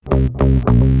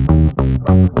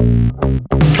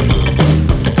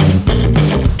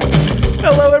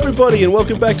Hello everybody and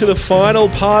welcome back to the final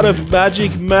part of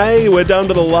Magic May. We're down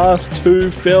to the last two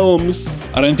films.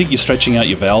 I don't think you're stretching out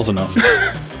your vowels enough.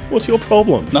 What's your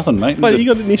problem? Nothing, mate. Mate, you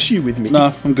got an issue with me?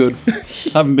 No, I'm good. I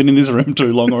haven't been in this room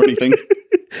too long or anything.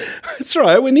 That's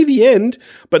right, we're near the end,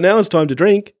 but now it's time to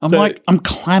drink. I'm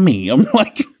clammy. I'm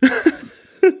like,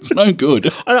 it's no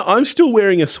good. I'm still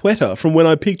wearing a sweater from when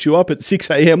I picked you up at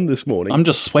 6 a.m. this morning. I'm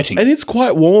just sweating. And it's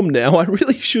quite warm now. I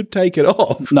really should take it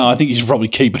off. No, I think you should probably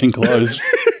keep it enclosed.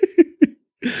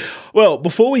 Well,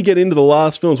 before we get into the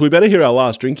last films, we better hear our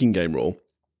last drinking game rule.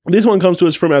 This one comes to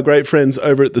us from our great friends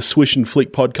over at the Swish and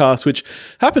Flick podcast, which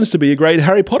happens to be a great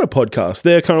Harry Potter podcast.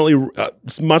 They're currently,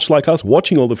 much like us,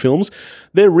 watching all the films.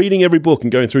 They're reading every book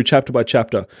and going through chapter by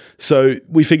chapter. So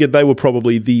we figured they were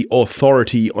probably the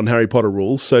authority on Harry Potter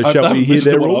rules. So shall we hear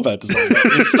their rule? I've had to say about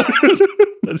this.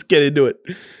 Let's get into it.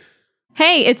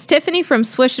 Hey, it's Tiffany from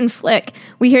Swish and Flick.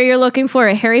 We hear you're looking for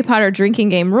a Harry Potter drinking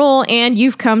game rule, and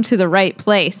you've come to the right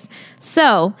place.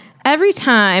 So, every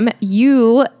time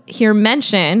you hear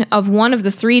mention of one of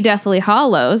the 3 Deathly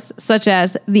Hallows, such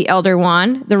as the Elder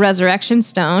Wand, the Resurrection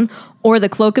Stone, or the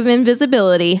Cloak of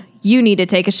Invisibility, you need to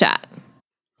take a shot.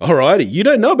 Alrighty, you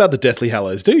don't know about the Deathly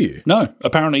Hallows, do you? No,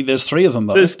 apparently there's 3 of them,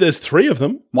 though. There's 3 of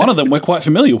them. One of them we're quite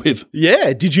familiar with.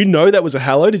 Yeah, did you know that was a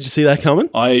Hallow? Did you see that coming?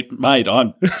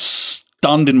 I'm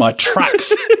stunned in my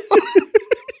tracks.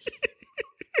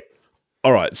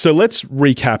 All right, so let's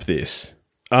recap this.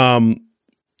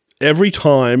 Every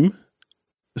time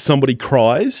somebody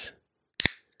cries,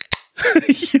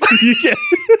 you get.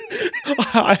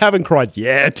 I haven't cried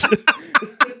yet.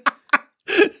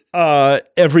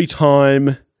 Every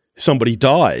time somebody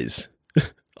dies,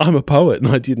 I'm a poet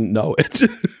and I didn't know it.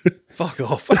 Fuck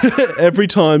off. Every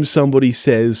time somebody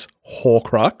says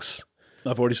Horcrux,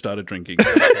 I've already started drinking.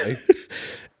 Okay.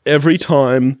 Every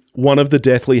time one of the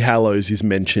Deathly Hallows is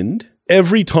mentioned,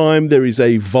 every time there is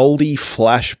a Voldy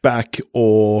flashback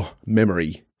or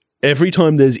memory, every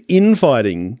time there's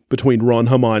infighting between Ron,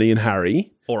 Hermione, and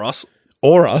Harry, Or us,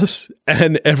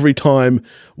 and every time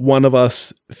one of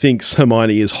us thinks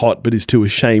Hermione is hot but is too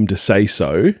ashamed to say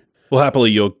so. well,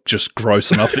 happily you're just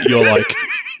gross enough that you're like,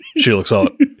 she looks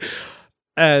hot.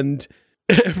 And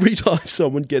every time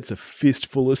someone gets a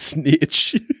fistful of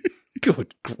snitch.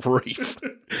 Good grief.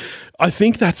 I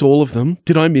think that's all of them.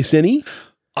 Did I miss any?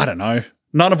 I don't know.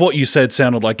 None of what you said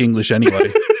sounded like English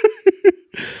anyway.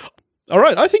 All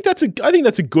right, I think that's a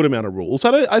good amount of rules.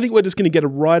 I think we're just going to get a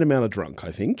right amount of drunk,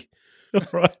 I think. All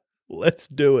right, let's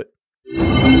do it.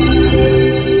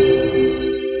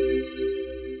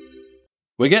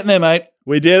 We're getting there, mate.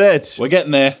 We did it. We're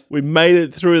getting there. We made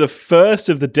it through the first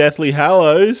of the Deathly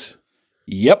Hallows.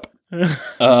 Yep.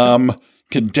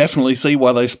 Can definitely see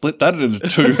why they split that into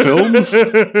 2 films.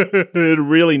 It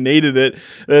really needed it.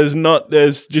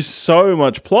 There's just so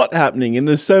much plot happening and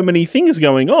there's so many things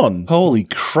going on. Holy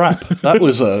crap. That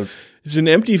was It's an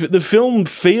empty... The film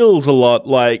feels a lot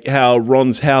like how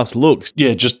Ron's house looks.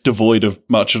 yeah, just devoid of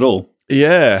much at all.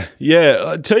 Yeah.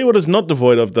 I tell you what it's not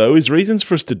devoid of, though, is reasons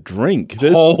for us to drink.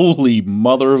 Holy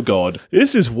mother of God.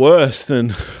 This is worse than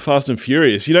Fast and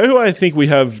Furious. You know who I think we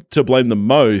have to blame the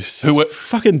most? It's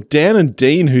fucking Dan and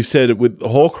Dean who said it with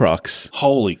Horcrux.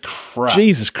 Holy crap.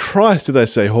 Jesus Christ, did they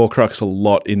say Horcrux a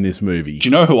lot in this movie? Do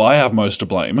you know who I have most to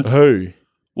blame? Who?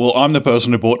 Well, I'm the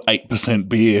person who bought 8%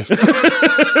 beer.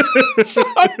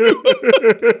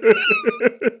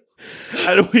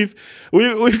 And we've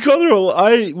gone through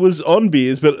I was on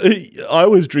beers, but I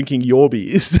was drinking your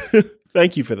beers.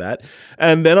 Thank you for that.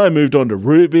 And then I moved on to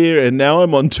root beer, and now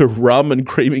I'm on to rum and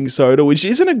creaming soda, which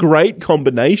isn't a great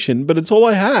combination, but it's all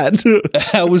I had.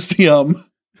 How was the,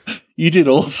 you did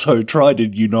also try,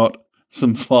 did you not,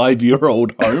 some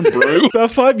 5-year-old homebrew?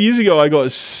 About 5 years ago, I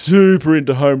got super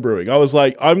into homebrewing. I was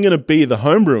like, I'm going to be the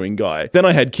homebrewing guy. Then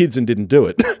I had kids and didn't do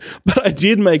it. But I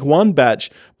did make one batch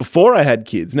before I had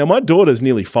kids. Now, my daughter's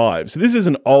nearly 5, so this is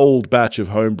an old batch of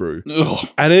homebrew. Ugh.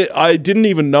 And I didn't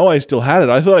even know I still had it.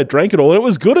 I thought I drank it all, and it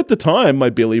was good at the time, my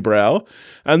Billy Brow.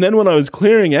 And then when I was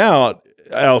clearing out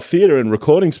our theatre and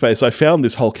recording space, I found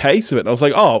this whole case of it, and I was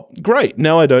like, oh, great.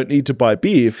 Now I don't need to buy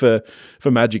beer for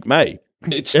Magic May.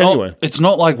 It's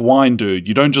not like wine, dude.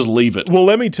 You don't just leave it. Well,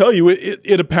 let me tell you,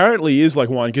 it apparently is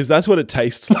like wine because that's what it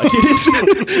tastes like.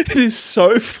 It is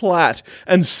so flat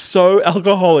and so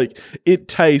alcoholic. It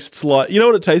tastes like, you know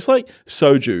what it tastes like?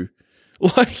 Soju.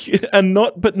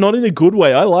 But not in a good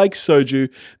way. I like soju.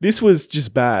 This was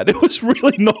just bad. It was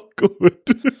really not good.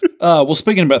 Well,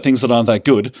 speaking about things that aren't that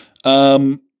good,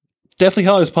 Deathly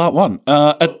Hallows Part 1.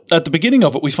 At the beginning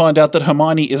of it, we find out that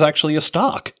Hermione is actually a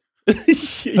Stark.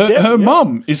 Her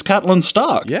mum is Catelyn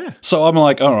Stark. Yeah. So I'm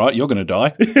like, all right, you're going to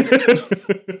die.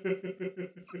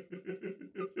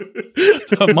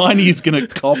 Hermione's going to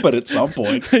cop it at some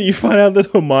point. And you find out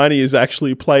that Hermione is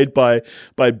actually played by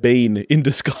Bean in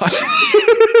disguise.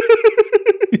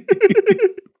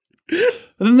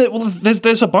 And then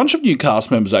there's a bunch of new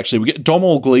cast members, actually. We get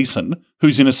Domhnall Gleeson,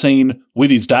 who's in a scene with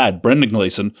his dad, Brendan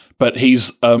Gleeson, but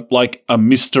he's like a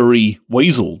mystery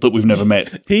weasel that we've never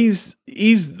met. He's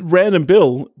Random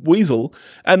Bill Weasel,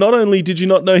 and not only did you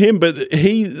not know him, but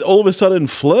he all of a sudden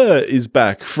Fleur is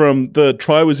back from the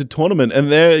Triwizard Tournament,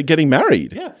 and they're getting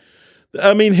married. Yeah.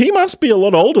 I mean, he must be a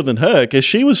lot older than her, because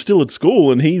she was still at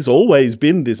school, and he's always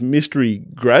been this mystery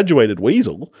graduated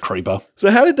weasel. Creeper.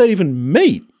 So how did they even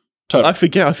meet?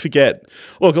 Totally. I forget.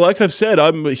 Look, like I've said,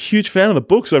 I'm a huge fan of the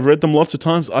books. I've read them lots of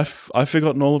times. I've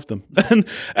forgotten all of them. And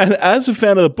as a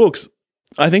fan of the books,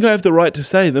 I think I have the right to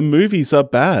say the movies are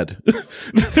bad.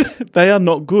 They are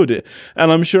not good.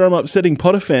 And I'm sure I'm upsetting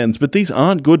Potter fans, but these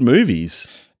aren't good movies.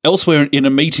 Elsewhere in a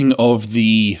meeting of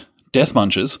the Death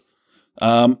Munchers,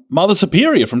 Mother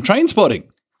Superior from Trainspotting.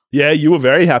 Yeah, you were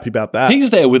very happy about that. He's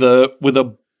there with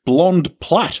a blonde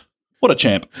plait. What a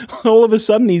champ. All of a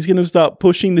sudden, he's going to start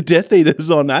pushing the Death Eaters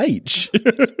on H.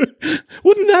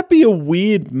 Wouldn't that be a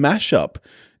weird mashup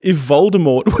if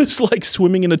Voldemort was like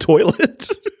swimming in a toilet?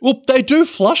 Well, they do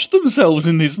flush themselves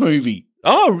in this movie.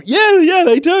 Oh, yeah,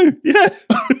 they do. Yeah.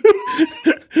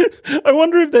 I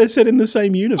wonder if they're set in the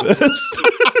same universe.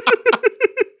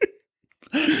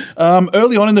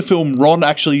 Early on in the film, Ron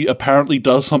actually apparently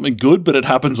does something good, but it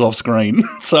happens off screen.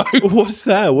 So what's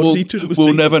that? What did he do?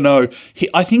 We'll never know.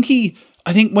 I think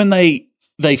when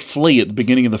they flee at the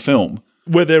beginning of the film,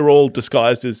 where they're all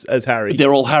disguised as Harry,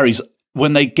 they're all Harry's.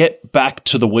 When they get back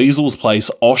to the Weasel's place,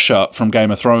 Osha from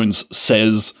Game of Thrones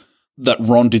says that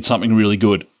Ron did something really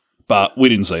good, but we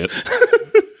didn't see it.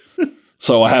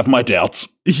 So I have my doubts.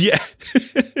 Yeah.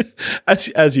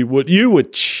 As you would. You were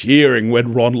cheering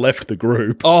when Ron left the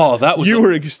group. Oh, that was... You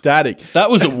were ecstatic. That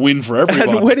was a win for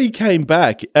everyone. And when he came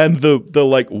back and the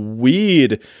like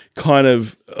weird kind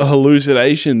of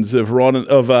hallucinations of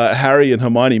Harry and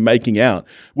Hermione making out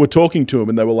were talking to him,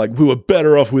 and they were like, we were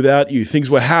better off without you. Things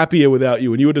were happier without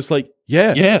you. And you were just like,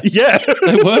 yeah.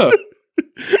 They were.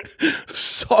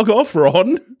 Sog off,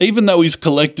 Ron. Even though he's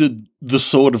collected the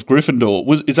Sword of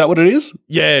Gryffindor. Is that what it is?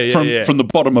 Yeah. From the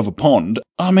bottom of a pond.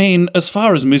 I mean, as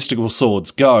far as mystical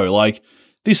swords go, like,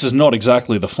 this is not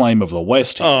exactly the Flame of the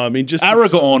West here. Oh, I mean, just...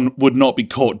 Aragorn would not be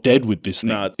caught dead with this thing.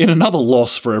 Nah. In another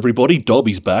loss for everybody,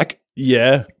 Dobby's back.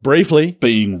 Yeah, briefly.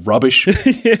 Being rubbish.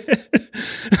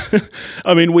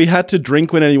 I mean, we had to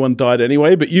drink when anyone died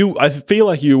anyway, but I feel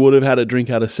like you would have had a drink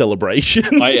out of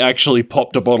celebration. I actually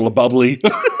popped a bottle of bubbly.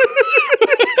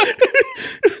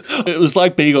 It was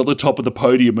like being on the top of the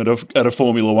podium at a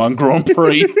Formula One Grand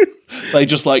Prix. They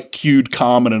just like cued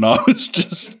Carmen and I was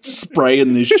just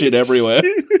spraying this shit everywhere.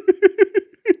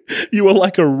 You were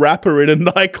like a rapper in a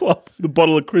nightclub, the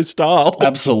bottle of Cristal.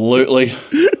 Absolutely.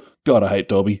 God, I hate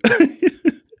Dobby.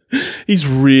 He's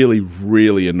really,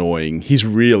 really annoying.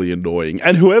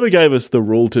 And whoever gave us the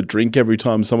rule to drink every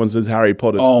time someone says Harry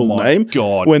Potter's full name,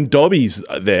 God. When Dobby's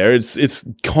there, it's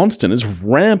constant, it's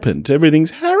rampant.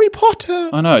 Everything's Harry Potter.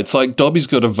 I know. It's like Dobby's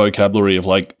got a vocabulary of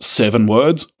like 7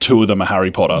 words. 2 of them are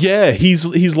Harry Potter. Yeah,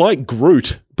 he's like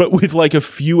Groot, but with like a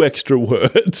few extra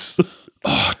words.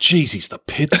 Oh, jeez, he's the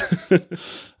pits.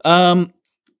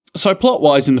 So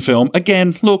plot-wise in the film,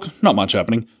 again, look, not much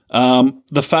happening.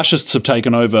 The fascists have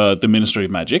taken over the Ministry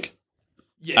of Magic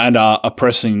and are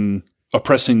oppressing the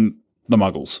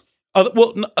Muggles.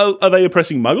 Are they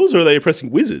oppressing Muggles or are they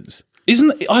oppressing wizards?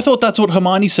 I thought that's what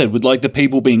Hermione said with like the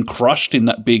people being crushed in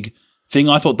that big thing.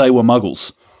 I thought they were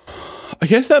Muggles. I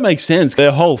guess that makes sense.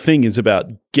 Their whole thing is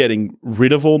about getting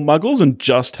rid of all Muggles and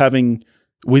just having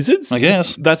wizards. I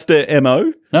guess that's their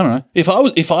MO. No. If I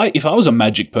was a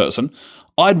magic person,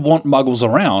 I'd want Muggles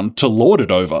around to lord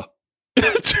it over.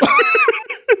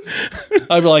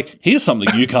 I'd be like, here's something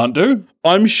you can't do.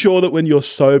 I'm sure that when you're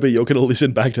sober, you're going to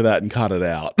listen back to that and cut it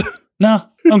out. Nah,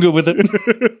 I'm good with it.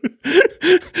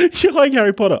 You're like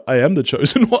Harry Potter. I am the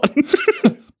chosen one.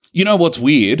 You know what's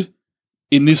weird?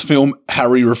 In this film,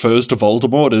 Harry refers to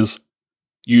Voldemort as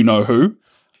you-know-who.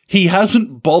 He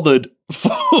hasn't bothered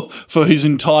for his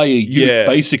entire youth,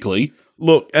 basically.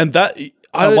 Look, and that...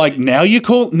 I'm like, now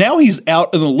he's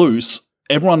out in the loose.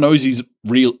 Everyone knows he's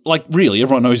real. Like, really,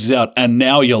 everyone knows he's out. And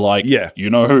now you're like, you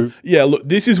know who? Yeah, look,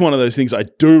 this is one of those things I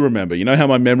do remember. You know how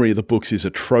my memory of the books is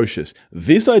atrocious.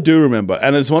 This I do remember.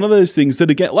 And it's one of those things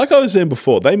that, again, like I was saying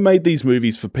before, they made these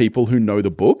movies for people who know the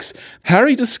books.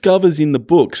 Harry discovers in the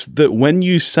books that when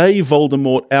you say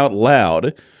Voldemort out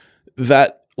loud,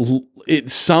 that it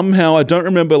somehow, I don't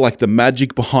remember like the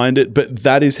magic behind it, but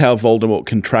that is how Voldemort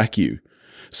can track you.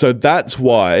 So that's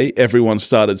why everyone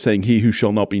started saying he who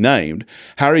shall not be named.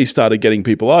 Harry started getting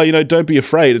people, don't be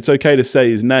afraid. It's okay to say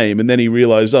his name. And then he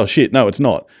realized, oh shit, no, it's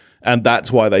not. And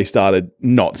that's why they started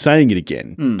not saying it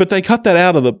again. But they cut that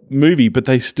out of the movie, but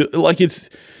they still, like, it's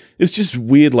just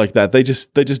weird like that. They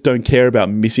just don't care about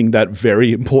missing that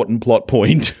very important plot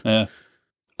point. Yeah.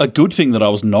 A good thing that I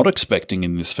was not expecting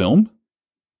in this film,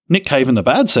 Nick Cave and the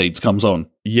Bad Seeds comes on.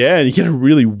 Yeah, and you get a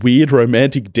really weird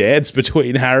romantic dance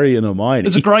between Harry and Hermione.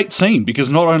 It's a great scene because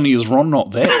not only is Ron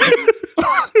not there,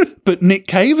 but Nick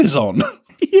Cave is on.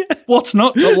 Yeah. What's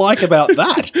not to like about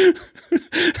that?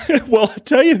 Well, I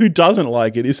tell you who doesn't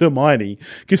like it is Hermione,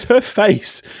 because her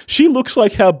face, she looks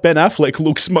like how Ben Affleck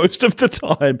looks most of the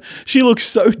time. She looks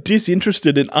so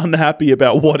disinterested and unhappy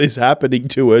about what is happening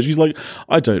to her. She's like,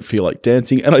 I don't feel like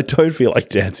dancing, and I don't feel like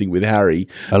dancing with Harry.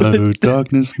 Hello,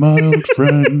 darkness, my old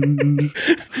friend.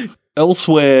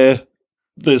 Elsewhere,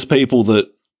 there's people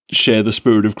that share the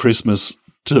spirit of Christmas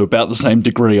to about the same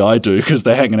degree I do, because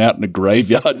they're hanging out in a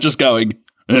graveyard just going,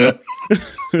 I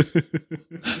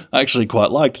actually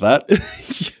quite liked that.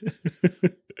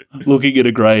 Looking at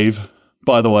a grave.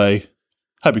 By the way,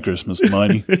 happy Christmas,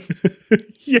 Hermione.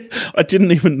 Yeah, I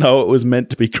didn't even know it was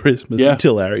meant to be Christmas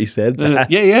until Harry said that.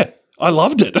 Yeah. I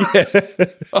loved it.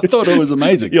 I thought it was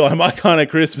amazing. You're like, my kind of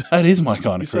Christmas. That is my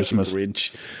kind of Christmas. Such a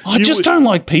Grinch. I just don't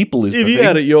like people. If you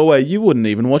had it your way, you wouldn't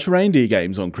even watch reindeer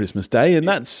games on Christmas Day, and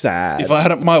that's sad. If I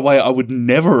had it my way, I would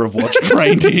never have watched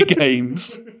reindeer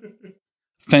games.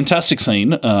 Fantastic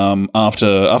scene.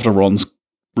 After Ron's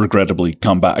regrettably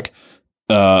come back,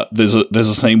 there's a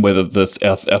scene where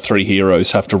our three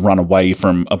heroes have to run away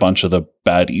from a bunch of the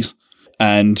baddies,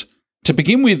 and to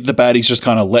begin with, the baddies just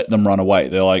kind of let them run away.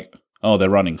 They're like, oh,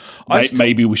 they're running.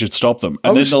 Maybe we should stop them.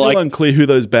 And I was still unclear who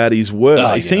those baddies were.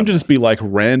 They seemed to just be like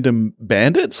random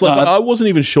bandits. Like I wasn't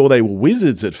even sure they were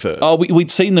wizards at first. Oh, we'd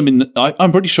seen them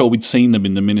I'm pretty sure we'd seen them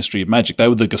in the Ministry of Magic. They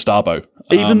were the Gestapo.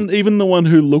 Even the one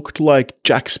who looked like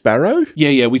Jack Sparrow?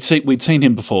 Yeah, we'd seen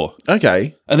him before.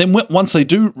 Okay. And then once they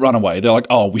do run away, they're like,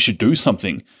 oh, we should do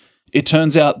something. It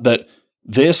turns out that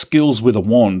their skills with a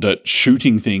wand at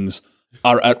shooting things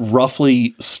are at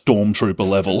roughly stormtrooper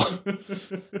level.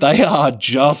 They are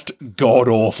just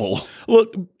god-awful.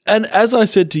 Look, and as I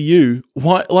said to you,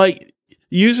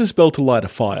 use a spell to light a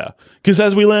fire. Because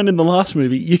as we learned in the last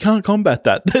movie, you can't combat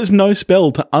that. There's no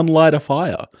spell to unlight a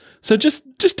fire. So just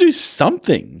do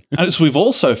something. And as we've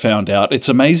also found out, it's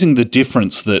amazing the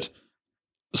difference that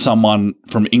someone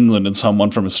from England and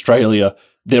someone from Australia,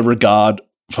 their regard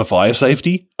for fire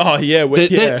safety. Oh, yeah.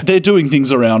 They're doing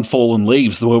things around fallen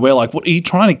leaves where we're like, what, are you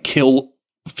trying to kill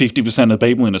 50% of the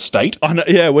people in a state? I know,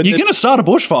 yeah. You're going to start a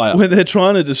bushfire. When they're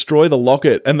trying to destroy the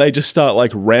locket and they just start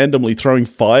like randomly throwing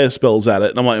fire spells at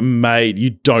it. And I'm like, mate, you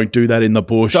don't do that in the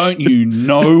bush. Don't you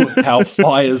know how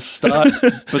fires start?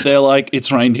 But they're like,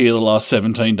 it's rained here the last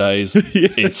 17 days. Yeah.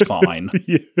 It's fine.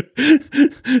 Yeah.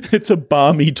 It's a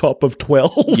balmy top of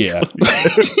 12. Yeah.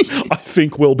 I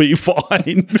think we'll be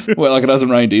fine. Well, like it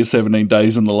hasn't rained here 17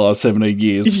 days in the last 17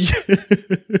 years. Yeah.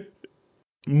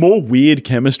 More weird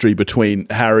chemistry between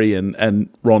Harry and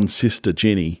Ron's sister,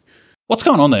 Ginny. What's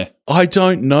going on there? I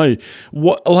don't know.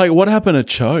 What happened to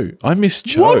Cho? I miss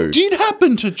Cho. What did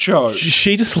happen to Cho?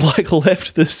 She just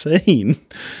left the scene.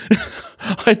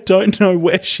 I don't know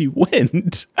where she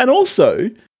went. And also,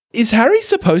 is Harry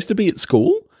supposed to be at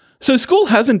school? So school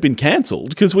hasn't been cancelled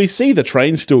because we see the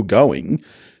train still going.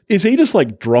 Is he just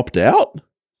dropped out?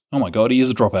 Oh my God, he is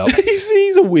a dropout.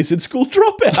 He's a wizard school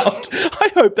dropout.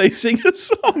 I hope they sing a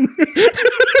song.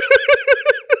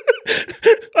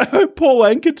 I hope Paul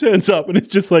Anka turns up and it's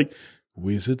just like,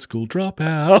 wizard school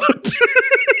dropout.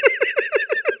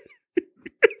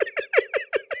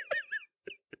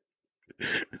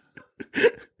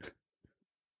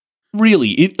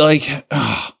 Really,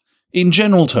 in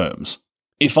general terms,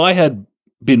 if I had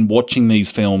been watching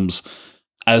these films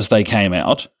as they came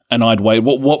out, and I'd wait,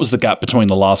 what was the gap between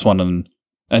the last one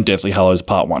and Deathly Hallows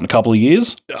Part 1? A couple of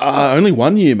years? Only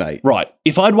 1 year, mate. Right.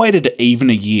 If I'd waited even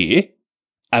a year,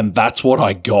 and that's what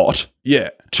I got,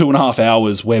 2.5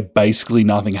 hours where basically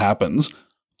nothing happens,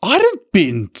 I'd have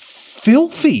been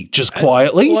filthy just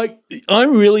quietly.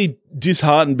 I'm really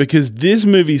disheartened because this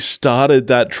movie started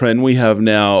that trend we have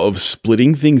now of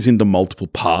splitting things into multiple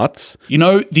parts. You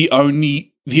know, the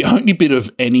only bit of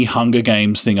any Hunger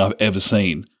Games thing I've ever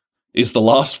seen is the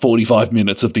last 45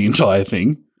 minutes of the entire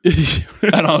thing.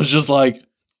 And I was just like,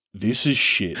 this is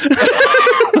shit.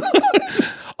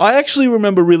 I actually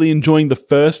remember really enjoying the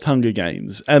first Hunger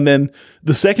Games, and then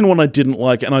the second one I didn't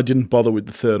like, and I didn't bother with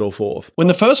the third or fourth. When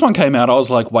the first one came out, I was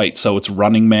like, wait, so it's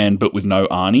Running Man but with no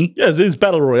Arnie? Yeah, it's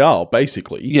Battle Royale,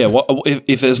 basically. Yeah,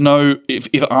 if there's no... If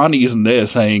Arnie isn't there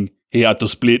saying he had to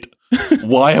split,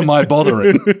 why am I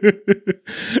bothering?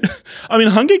 I mean,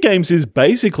 Hunger Games is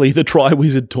basically the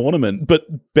Triwizard Tournament, but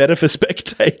better for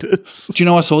spectators. Do you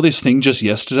know, I saw this thing just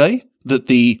yesterday that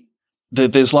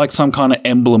there's like some kind of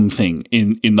emblem thing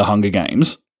in the Hunger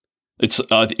Games. It's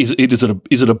is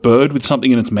it a bird with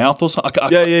something in its mouth or something?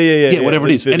 Yeah, whatever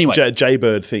it is. Anyway,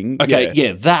 Jaybird thing.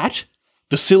 Okay,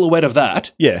 the silhouette of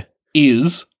that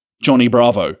is Johnny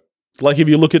Bravo. Like if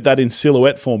you look at that in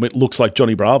silhouette form, it looks like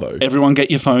Johnny Bravo. Everyone, get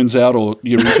your phones out or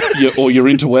your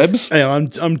interwebs. Hey,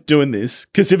 I'm doing this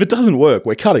because if it doesn't work,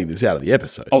 we're cutting this out of the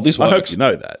episode. Oh, this works. I hope you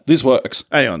know that. This works.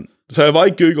 Hang on. So if I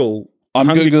Google, I'm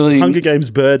Googling Hunger Games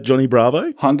bird Johnny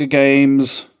Bravo. Hunger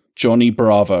Games Johnny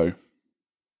Bravo.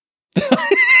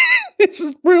 This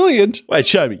is brilliant. Wait,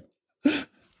 show me.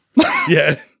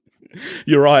 Yeah,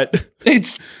 you're right.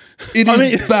 It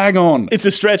is bang on. It's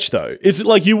a stretch, though. It's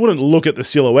like you wouldn't look at the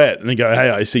silhouette and go, hey,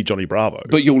 I see Johnny Bravo.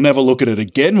 But you'll never look at it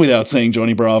again without seeing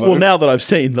Johnny Bravo. Well, now that I've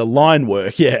seen the line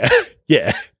work, yeah,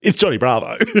 it's Johnny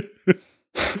Bravo.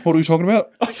 What are we talking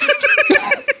about?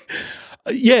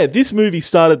 Yeah, this movie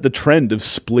started the trend of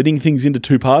splitting things into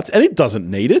two parts, and it doesn't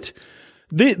need it.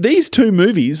 These two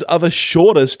movies are the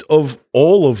shortest of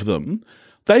all of them.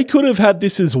 They could have had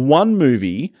this as one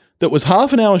movie that was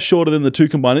half an hour shorter than the two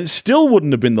combined. It still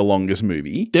wouldn't have been the longest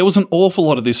movie. There was an awful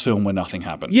lot of this film where nothing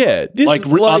happened. Yeah.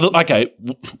 Okay,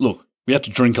 look, we had to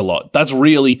drink a lot. That's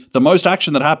really the most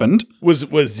action that happened. Was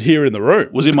here in the room.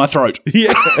 Was in my throat.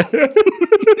 Yeah.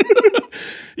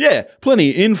 Yeah, plenty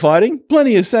of infighting,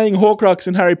 plenty of saying Horcrux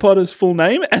and Harry Potter's full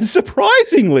name, and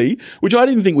surprisingly, which I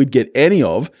didn't think we'd get any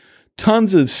of,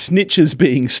 tons of snitches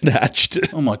being snatched.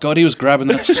 Oh my God, he was grabbing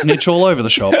that snitch all over the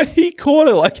shop. He caught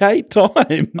it like 8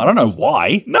 times. I don't know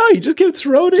why. No, he just kept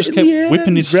throwing it in the air.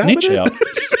 Whipping his snitch out.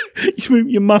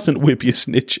 You mustn't whip your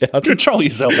snitch out. Control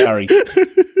yourself, Harry.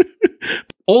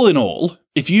 All in all,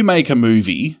 if you make a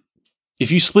movie, if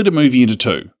you split a movie into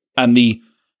two, and the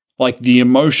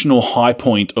emotional high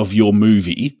point of your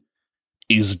movie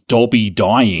is Dobby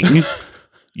dying,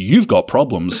 you've got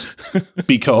problems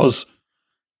because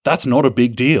that's not a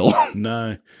big deal.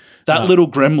 No. That little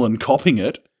gremlin copping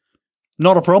it,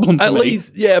 not a problem for me. At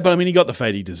least, yeah, but I mean, he got the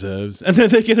fate he deserves. And then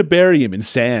they're going to bury him in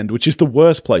sand, which is the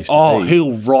worst place to be. Oh,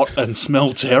 he'll rot and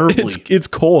smell terribly. It's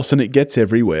coarse and it gets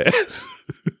everywhere.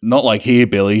 Not like here,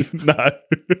 Billy. No.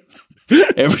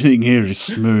 Everything here is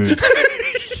smooth.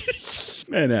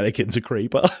 Man, Anakin's a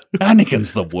creeper.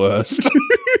 Anakin's the worst.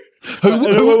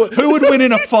 Who would win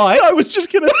in a fight? I was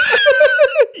just going to...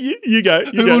 You go.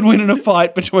 Who would win in a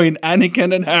fight between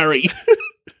Anakin and Harry?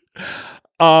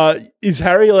 Is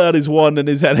Harry allowed his wand and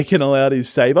is Anakin allowed his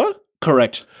saber?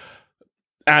 Correct.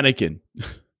 Anakin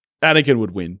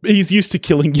would win. He's used to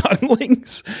killing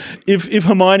younglings. If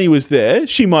Hermione was there,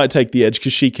 she might take the edge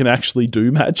because she can actually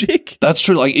do magic. That's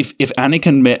true. Like if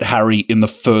Anakin met Harry in the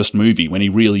first movie when he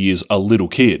really is a little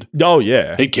kid, oh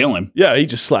yeah, he'd kill him. Yeah, he'd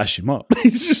just slash him up.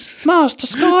 He's just Master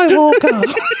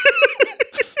Skywalker.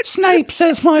 Snape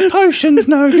says my potion's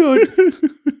no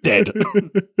good. Dead.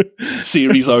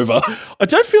 Series over. I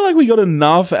don't feel like we got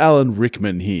enough Alan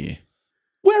Rickman here.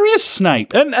 Where is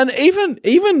Snape? And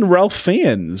even Ralph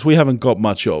Fiennes, we haven't got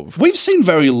much of. We've seen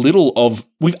very little of...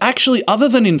 We've actually, other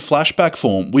than in flashback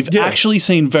form, we've actually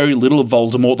seen very little of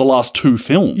Voldemort the last 2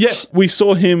 films. Yeah, we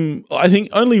saw him, I think,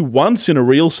 only once in a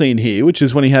real scene here, which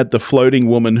is when he had the floating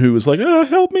woman who was like, oh,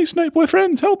 help me, Snape, we're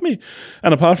friends, help me.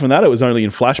 And apart from that, it was only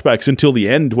in flashbacks until the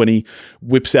end when he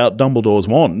whips out Dumbledore's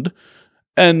wand.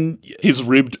 And his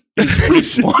ribbed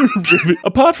wand.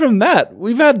 Apart from that,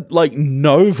 we've had, like,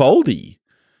 no Voldy.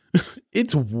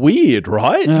 It's weird,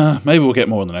 right? Maybe we'll get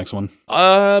more in the next one.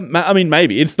 I mean,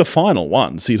 maybe. It's the final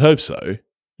one, so you'd hope so.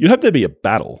 You'd hope there'd be a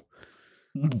battle.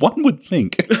 One would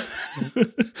think.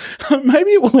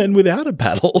 Maybe it will end without a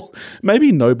battle.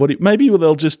 Maybe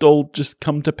they'll just all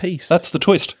come to peace. That's the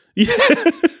twist. Yeah.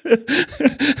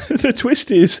 The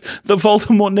twist is that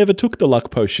Voldemort never took the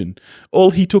luck potion.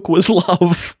 All he took was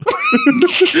love.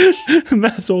 And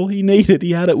that's all he needed.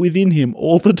 He had it within him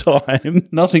all the time.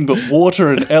 Nothing but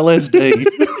water and LSD.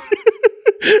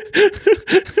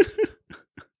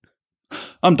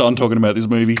 I'm done talking about this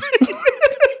movie.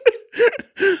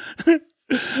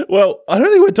 Well, I don't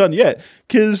think we're done yet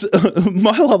because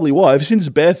my lovely wife, since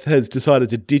Beth has decided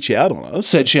to ditch out on us,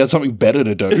 Said she had something better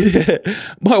to do.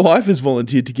 my wife has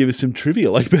volunteered to give us some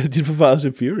trivia like Beth did for Fast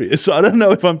and Furious. So I don't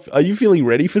know if are you feeling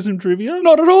ready for some trivia?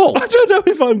 Not at all. I don't know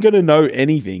if I'm going to know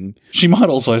anything. She might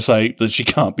also say that she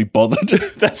can't be bothered.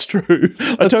 That's true.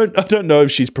 I don't know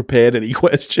if she's prepared any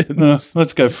questions.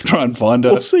 Let's go try and find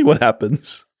her. We'll see what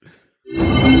happens.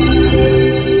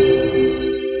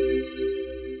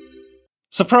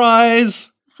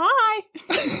 Surprise! Hi.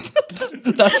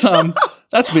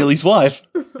 That's Billy's wife.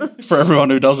 For everyone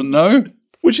who doesn't know.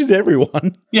 Which is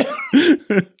everyone. Yeah.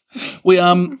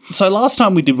 So last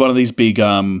time we did one of these big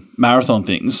marathon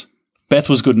things, Beth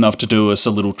was good enough to do us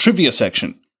a little trivia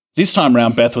section. This time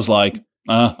round, Beth was like,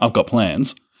 I've got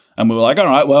plans. And we were like, all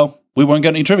right, well, we won't get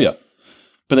any trivia.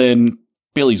 But then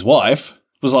Billy's wife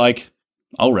was like,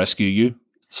 I'll rescue you.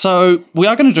 So we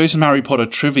are going to do some Harry Potter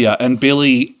trivia, and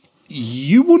Billy,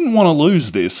 you wouldn't want to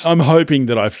lose this. I'm hoping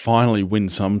that I finally win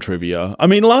some trivia. I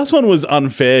mean, last one was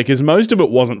unfair because most of it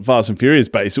wasn't Fast and Furious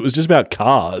based. It was just about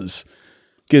cars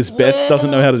because Beth doesn't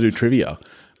know how to do trivia.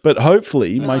 But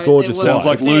hopefully, my gorgeous wife... Sounds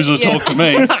like loser talk to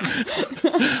me.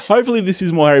 Hopefully this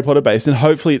is more Harry Potter based, and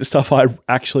hopefully it's stuff I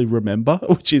actually remember,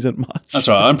 which isn't much. That's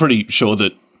right. I'm pretty sure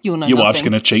that You'll know your wife's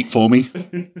nothing. going to cheat for me.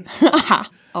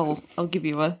 I'll give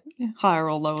you a higher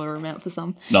or lower amount for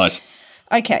some. Nice.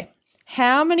 Okay.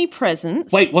 How many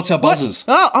presents? Wait, what's our buzzers?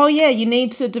 Oh yeah, you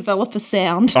need to develop a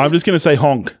sound. I'm just going to say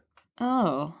honk.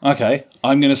 Oh. Okay.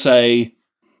 I'm going to say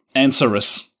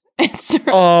Answerus. Answer.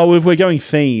 Oh, if we're going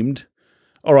themed.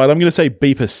 All right, I'm going to say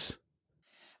beepus.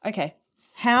 Okay.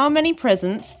 How many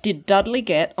presents did Dudley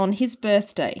get on his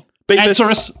birthday? Beepus.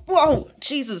 Answerus. Whoa,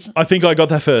 Jesus. I think I got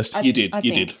that first. You did. I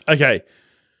You think. did.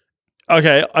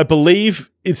 Okay, I believe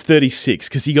it's 36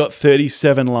 because he got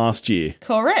 37 last year.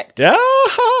 Correct. Yeah.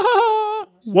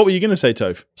 What were you going to say,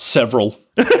 Toph? Several.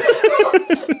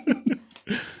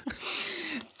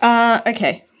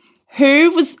 Okay.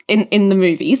 Who was in the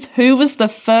movies? Who was the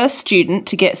first student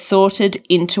to get sorted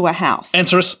into a house?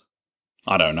 Answerus.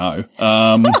 I don't know.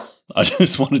 I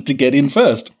just wanted to get in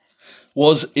first.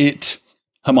 Was it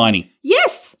Hermione?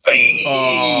 Yes.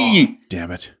 Oh,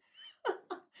 damn it.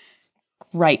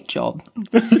 Great job.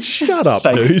 Shut up,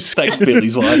 Thanks, Goose. thanks,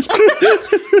 Billy's wife.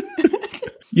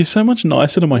 You're so much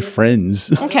nicer to my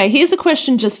friends. Okay, here's a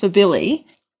question just for Billy.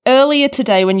 Earlier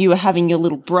today when you were having your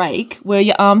little break, were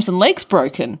your arms and legs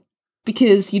broken?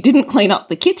 Because you didn't clean up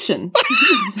the kitchen.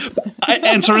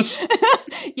 Answerus.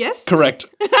 Yes? Correct.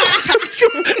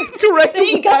 Correct. There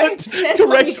you go. What? That's what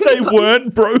Correct. you could They have-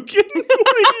 weren't broken.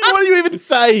 What are you even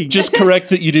saying? Just correct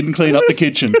that you didn't clean up the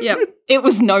kitchen. Yep, it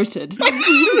was noted.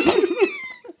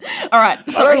 All right,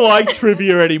 I sorry. don't like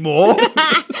trivia anymore.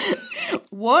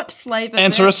 What flavour?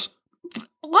 Answerus.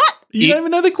 What? You don't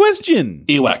even know the question.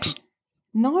 Earwax.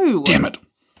 No. Damn it.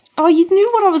 Oh, you knew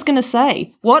what I was going to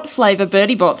say. What flavour,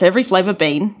 Bertie Bott's every flavour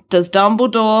bean, does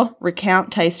Dumbledore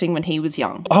recount tasting when he was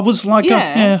young? I was like,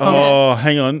 Yeah. Oh,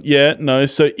 hang on. Yeah, no.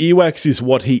 So earwax is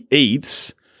what he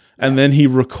eats, and then he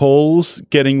recalls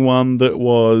getting one that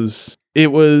was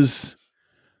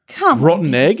Come on.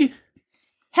 rotten egg.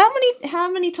 How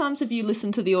many times have you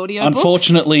listened to the audio?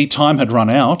 Unfortunately, time had run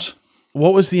out.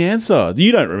 What was the answer?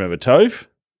 You don't remember, Toph?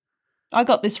 I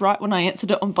got this right when I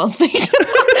answered it on BuzzFeed.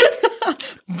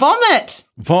 Vomit.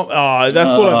 That's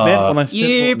what I meant when I said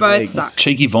You rotten both eggs. suck.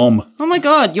 Cheeky vom. Oh my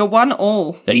god, you're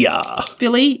 1-1. Yeah.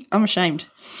 Billy, I'm ashamed.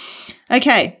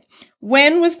 Okay.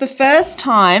 When was the first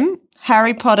time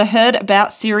Harry Potter heard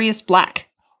about Sirius Black?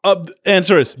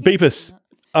 Answer is Beepus.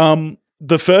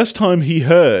 The first time he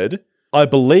heard, I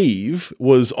believe,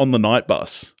 was on the night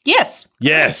bus. Yes.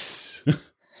 Yes.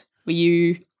 Were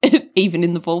you even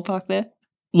in the ballpark there?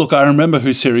 Look, I remember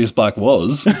who Sirius Black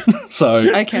was, so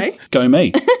Okay. go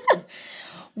me.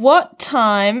 What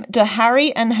time do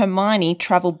Harry and Hermione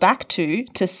travel back to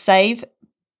save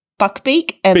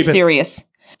Buckbeak and Beepus. Sirius?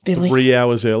 Billy. 3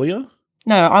 hours earlier.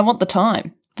 No, I want the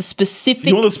time. The specific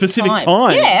You want the specific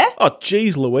time? Yeah. Oh,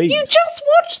 geez, Louise. You just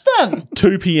watched them.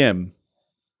 2 p.m.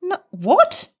 No,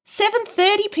 what?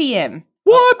 7:30 p.m.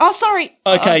 What? Oh, sorry.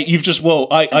 Okay, you've just,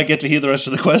 I get to hear the rest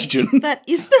of the question. That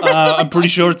is the rest of the I'm pretty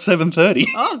sure it's 7:30.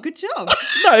 Oh, good job.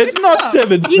 No, it's not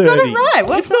 7:30. You got it right.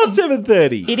 Well it's not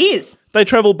 7:30. It is. They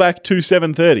travel back to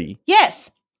 7:30.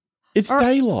 Yes. It's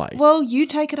daylight. Well, you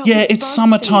take it up. Yeah, with it's BuzzFeed.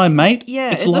 summertime, mate.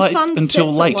 Yeah, It's the light sun until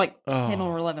sets late. At like 10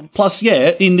 or 11. Plus,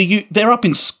 yeah, they're up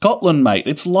in Scotland, mate.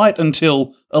 It's light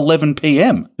until 11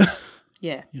 p.m.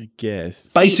 Yeah. I guess.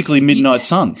 Basically midnight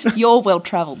sun. You're well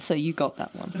travelled, so you got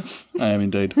that one. I am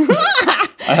indeed. I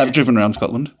have driven around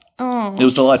Scotland. Oh, It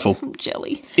was delightful.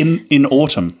 jelly. In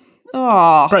autumn.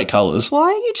 Oh. Great colours. Why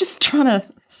are you just trying to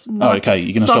Oh, okay.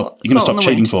 You're gonna stop. You're gonna stop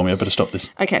cheating for me. I better stop this.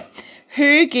 Okay.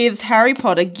 Who gives Harry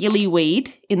Potter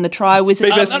gillyweed in the Triwizard?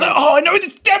 Beavis. Oh, I know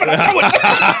this. Damn it! I know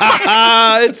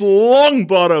it. It's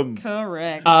Longbottom.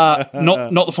 Correct.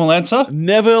 Not the full answer.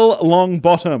 Neville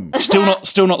Longbottom.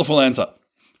 Still not the full answer.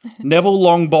 Neville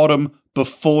Longbottom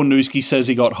before Nooski says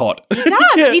he got hot. He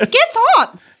does. He gets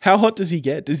hot. How hot does he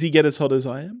get? Does he get as hot as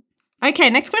I am? Okay,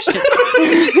 next question.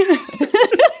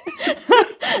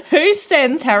 Who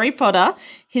sends Harry Potter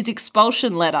his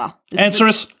expulsion letter? Answer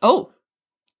us. Oh,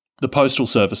 The Postal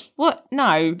Service. what?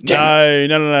 No.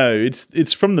 No.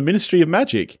 It's from the Ministry of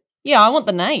Magic. Yeah, I want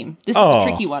the name. This is a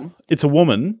tricky one. It's a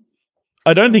woman.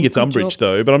 I don't think it's Good Umbridge, job.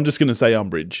 though, but I'm just going to say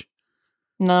Umbridge.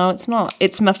 No, it's not.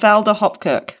 It's Mafalda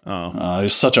Hopkirk.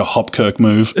 It's such a Hopkirk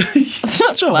move.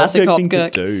 Such a Classic hot thing to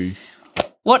Hopkirk. do.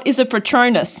 What is a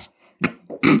Patronus?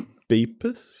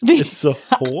 Beepus? It's a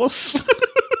horse?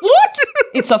 What?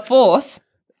 It's a force.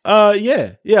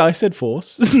 Yeah, I said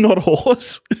force, not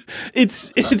horse.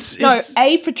 It's No,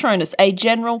 a Patronus, a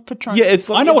general Patronus. yeah, it's.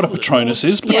 Like, I know what a Patronus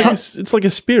is. It's like a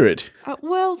spirit.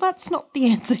 Well, that's not the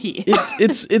answer here.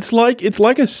 It's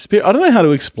like a spirit. I don't know how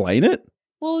to explain it.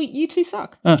 Well, you two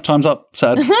suck. Time's up.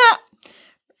 Sad.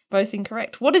 Both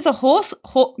incorrect. What is a horse?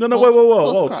 No,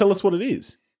 whoa! Tell us what it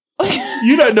is.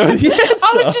 You don't know the answer.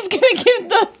 I was just going to give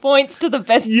the points to the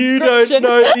best You description.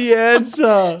 don't know the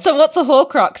answer. So what's a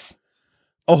Horcrux?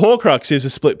 A Horcrux is a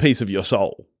split piece of your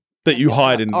soul that you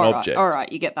hide in an object. All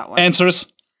right, you get that one. Answer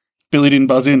us. Billy didn't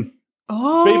buzz in.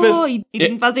 Beavis. You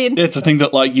didn't buzz in. It's a thing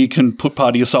that like you can put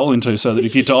part of your soul into, so that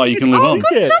if you die, you can live on.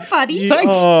 Yeah. Buddy.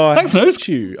 Thanks. Oh, Thanks, I hate Nose.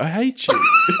 you. I hate you.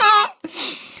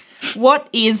 What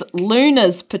is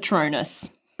Luna's Patronus?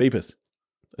 Beepus.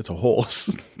 It's a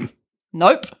horse.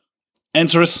 Nope.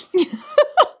 Answer us.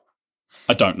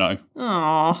 I don't know.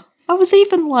 Oh, I was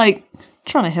even like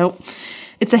trying to help.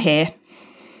 It's a hare.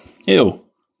 Ew.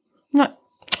 No,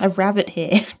 a rabbit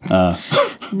hare.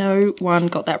 No one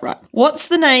got that right. What's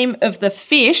the name of the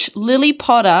fish Lily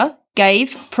Potter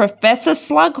gave Professor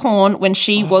Slughorn when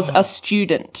she was a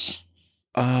student?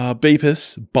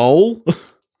 Beepus. Bowl.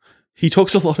 He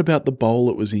talks a lot about the bowl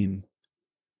it was in.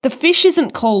 The fish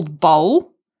isn't called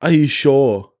Bowl. Are you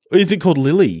sure? Or is it called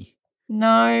Lily?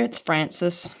 No, it's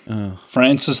Francis.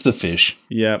 Francis the fish.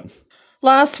 Yeah.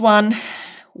 Last one.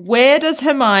 Where does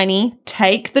Hermione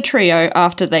take the trio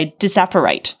after they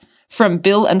disapparate from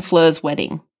Bill and Fleur's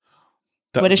wedding?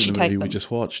 That Where was does in she the take movie we them?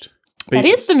 just watched. That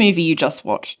Beepus. is the movie you just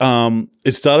watched.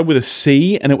 It started with a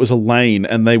C and it was a lane,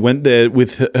 and they went there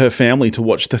with her family to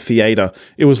watch the theater.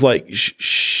 It was like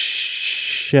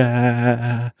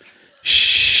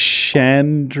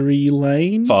Chandry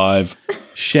Lane? 5,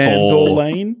 Chandor 4,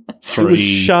 Lane? It 3, was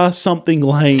Shah something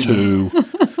Lane. 2,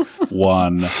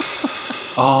 1.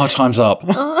 Oh, time's up.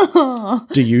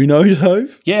 Do you know,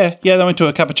 Tove? Yeah, they went to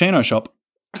a cappuccino shop.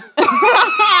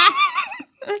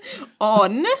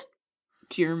 On.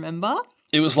 Do you remember?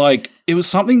 It was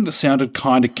something that sounded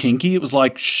kind of kinky. It was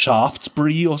like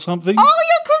Shaftesbury or something. Oh,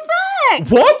 you're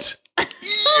correct. What?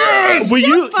 Yes!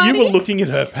 You were looking at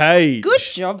her page. Good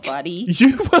job, buddy.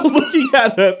 You were looking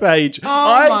at her page. Oh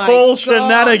I my call God.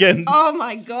 shenanigans. Oh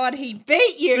my God, he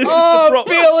beat you. This is Oh, the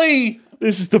Billy!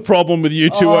 This is the problem with you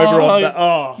two over on that.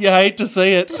 Oh. You hate to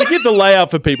see it. To give the layout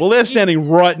for people, they're standing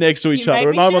right next to each you made other,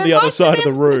 and me I'm on feel the other nice side to of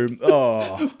the room.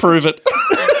 Oh, Prove it.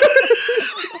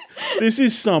 this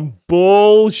is some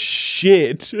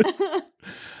bullshit.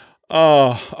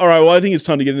 Oh, all right. Well, I think it's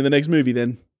time to get into the next movie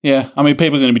then. Yeah, I mean,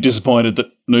 people are going to be disappointed that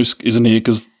Noosk isn't here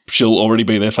because she'll already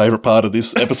be their favourite part of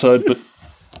this episode. But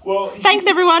Thanks,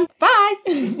 everyone.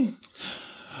 Bye.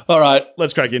 all right,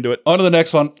 Let's crack into it. on to the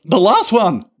next one. The last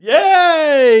one.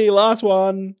 Yay! Last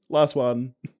one.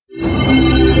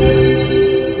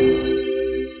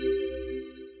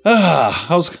 I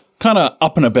was kind of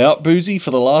up and about, Boozy, for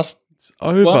the last.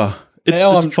 Over. Well, it's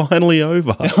now finally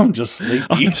over. I'm just sleepy.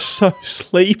 I'm so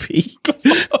sleepy.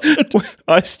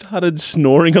 I started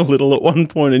snoring a little at one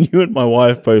point, and you and my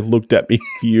wife both looked at me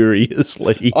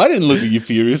furiously. I didn't look at you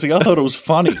furiously. I thought it was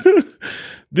funny.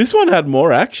 This one had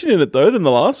more action in it, though, than the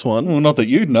last one. Well, not that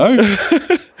you'd know.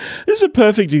 This is a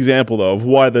perfect example, though, of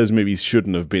why those movies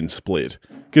shouldn't have been split.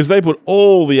 Because they put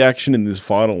all the action in this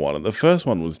final one, and the first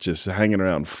one was just hanging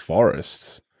around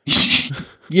forests.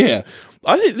 Yeah.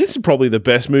 I think this is probably the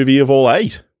best movie of all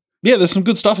 8. Yeah, there's some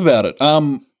good stuff about it.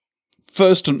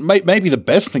 First, and maybe the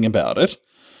best thing about it,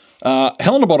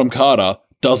 Helena Bonham Carter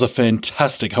does a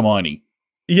fantastic Hermione.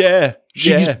 Yeah.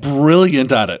 She's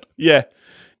brilliant at it. Yeah.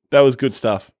 That was good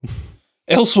stuff.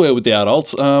 Elsewhere with the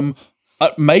adults,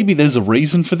 maybe there's a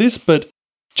reason for this, but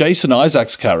Jason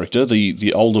Isaac's character,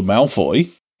 the older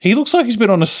Malfoy, he looks like he's been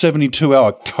on a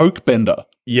 72-hour coke bender.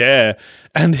 Yeah.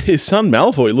 And his son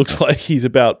Malfoy looks like he's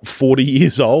about 40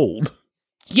 years old.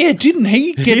 Yeah, didn't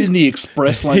he get in the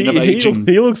express lane of aging?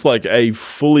 He looks like a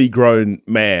fully grown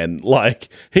man. Like,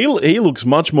 he looks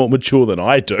much more mature than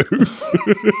I do.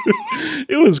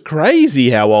 It was crazy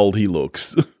how old he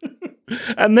looks.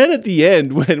 And then at the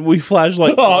end, when we flash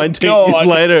like 19 years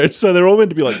later, so they're all meant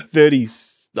to be like 30,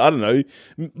 I don't know,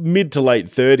 mid to late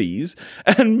 30s.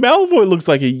 And Malfoy looks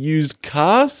like a used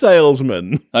car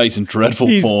salesman. Oh, he's in dreadful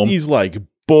form. He's like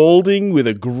balding with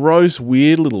a gross,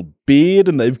 weird little beard,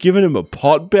 and they've given him a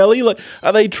pot belly. Like,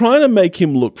 are they trying to make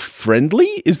him look friendly?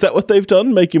 Is that what they've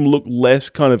done? Make him look less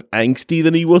kind of angsty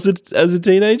than he was as a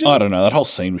teenager? I don't know. That whole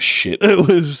scene was shit. It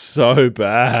was so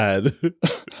bad.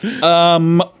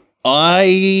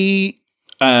 I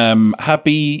am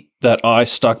happy that I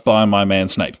stuck by my man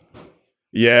Snape.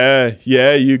 Yeah,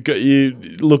 you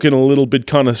looking a little bit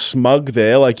kind of smug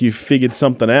there, like you figured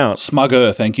something out.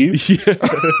 Smugger, thank you. Yeah.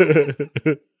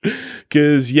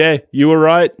 Because, you were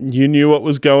right. You knew what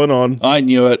was going on. I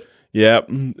knew it. Yeah.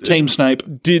 Team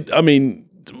Snape. Did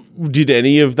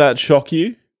any of that shock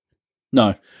you?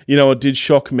 No. You know what did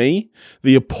shock me?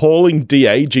 The appalling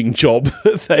de-aging job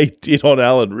that they did on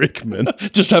Alan Rickman.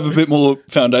 Just have a bit more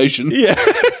foundation. Yeah.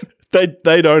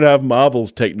 They don't have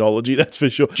Marvel's technology, that's for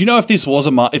sure. Do you know if this was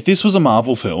a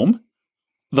Marvel film,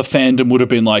 the fandom would have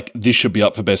been like, this should be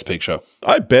up for Best Picture?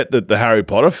 I bet that the Harry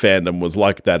Potter fandom was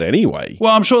like that anyway.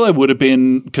 Well, I'm sure they would have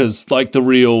been, because like the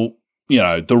real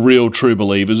true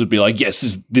believers would be like,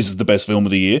 yes, this is the best film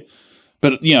of the year.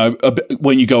 But,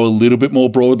 when you go a little bit more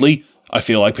broadly, I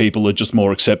feel like people are just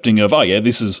more accepting of, oh yeah,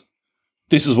 this is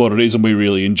what it is and we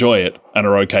really enjoy it and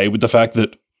are okay with the fact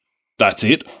that that's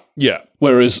it. Yeah.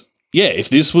 Whereas, if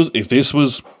this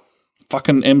was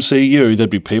fucking MCU, there'd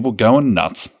be people going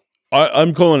nuts.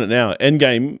 I'm calling it now.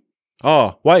 Endgame.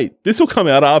 Oh, wait. This will come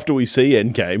out after we see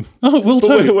Endgame. Oh, it will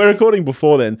too. We're recording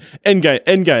before then.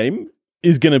 Endgame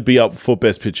is going to be up for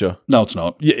Best Picture. No, it's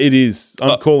not. Yeah, it is.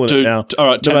 I'm calling it now. All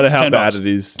right, no matter how bad $10. it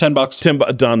is.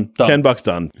 $10. Done. $10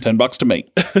 done. $10 to me.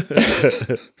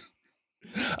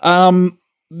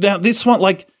 Now this one,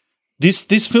 like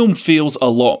this film feels a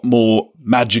lot more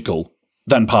magical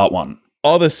than part one.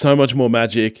 Oh, there's so much more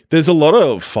magic. There's a lot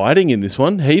of fighting in this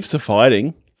one. Heaps of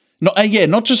fighting. Not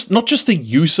just the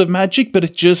use of magic, but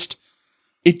it just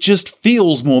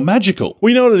feels more magical.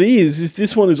 We know what it is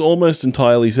this one is almost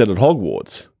entirely set at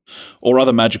Hogwarts. Or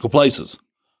other magical places.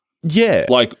 Yeah.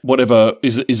 Like whatever,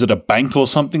 is it a bank or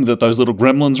something that those little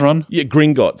gremlins run? Yeah,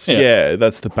 Gringotts. Yeah,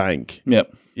 that's the bank.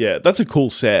 Yep. Yeah, that's a cool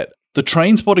set. The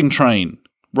train-spotting train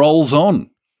rolls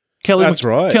on. That's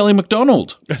right. Kelly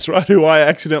MacDonald. That's right, who I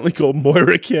accidentally called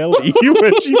Moira Kelly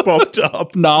when she popped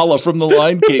up. Nala from The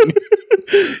Lion King.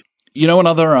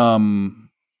 Another,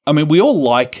 we all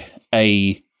like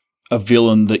a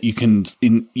villain that you can,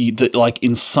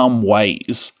 in some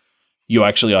ways, you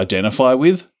actually identify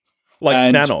with.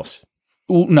 Like Thanos.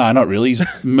 Well, no, not really. He's a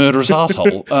murderous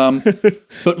asshole. But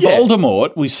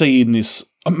Voldemort, we see in this,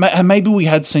 and maybe we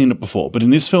had seen it before, but in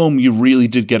this film, you really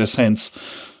did get a sense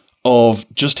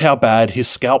of just how bad his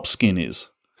scalp skin is.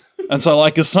 And so,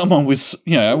 like, as someone with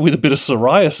a bit of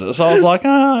psoriasis, I was like,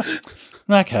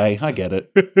 okay, I get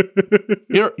it.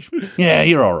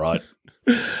 You're all right.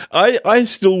 I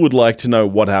still would like to know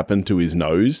what happened to his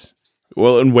nose.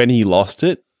 Well, and when he lost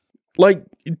it. Like,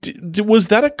 was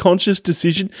that a conscious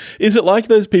decision? Is it like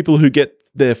those people who get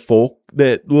their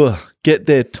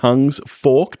tongues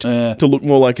forked to look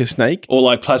more like a snake? Or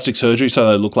like plastic surgery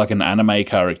so they look like an anime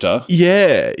character?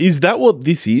 Yeah. Is that what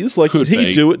this is? Like, Could did he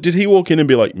be. do it? Did he walk in and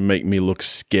be like, make me look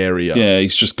scarier? Yeah,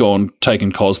 he's just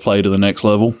taken cosplay to the next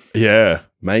level. Yeah,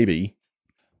 maybe.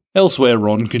 Elsewhere,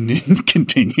 Ron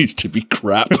continues to be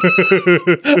crap.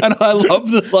 And I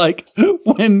love that, like,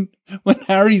 when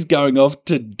Harry's going off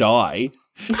to die,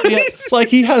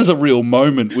 he has a real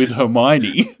moment with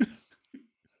Hermione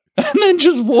and then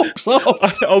just walks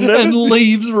off and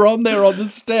leaves Ron there on the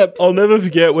steps. I'll never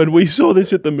forget when we saw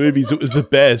this at the movies. It was the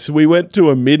best. We went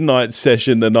to a midnight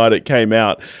session the night it came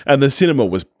out and the cinema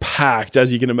was packed,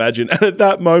 as you can imagine. And at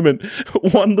that moment,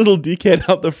 one little dickhead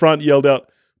up the front yelled out,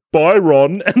 "Bye,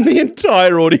 Ron," and the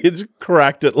entire audience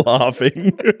cracked at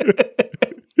laughing.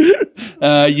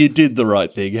 You did the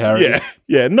right thing, Harry.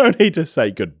 Yeah, no need to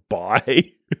say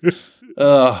goodbye.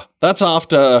 That's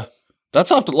after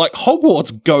like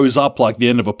Hogwarts goes up like the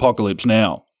end of Apocalypse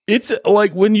Now. It's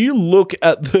like when you look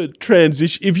at the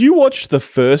transition, if you watched the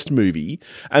first movie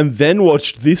and then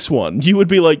watched this one, you would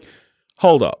be like,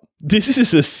 hold up. this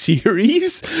is a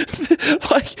series?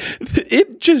 Like,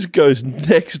 it just goes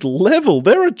next level.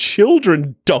 There are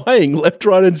children dying left,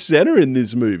 right, and center in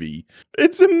this movie.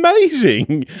 It's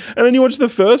amazing. And then you watch the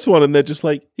first one and they're just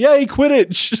like, yay,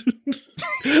 Quidditch.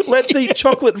 Let's eat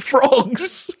chocolate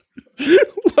frogs.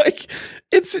 Like,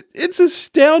 it's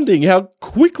astounding how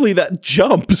quickly that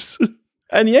jumps.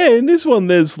 And yeah, in this one,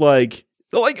 there's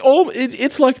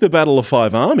it's like the Battle of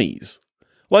Five Armies.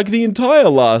 Like, the entire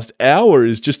last hour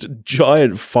is just a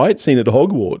giant fight scene at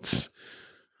Hogwarts.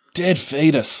 Dead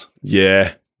fetus.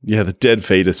 Yeah, the dead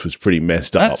fetus was pretty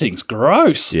messed up. That thing's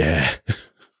gross. Yeah.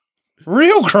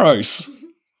 Real gross.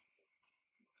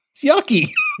 Yucky.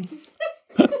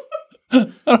 I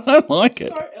don't like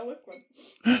it. So eloquent.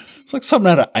 It's like something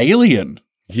out of Alien.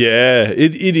 Yeah,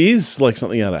 it is like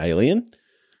something out of Alien.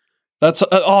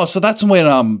 So that's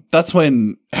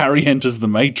when Harry enters the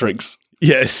Matrix.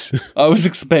 Yes. I was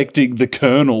expecting the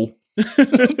Colonel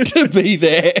to be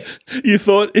there. You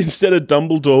thought instead of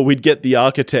Dumbledore, we'd get the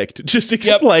architect just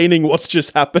explaining what's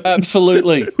just happened.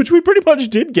 Absolutely. Which we pretty much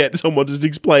did get, someone just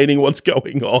explaining what's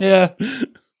going on. Yeah.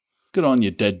 Good on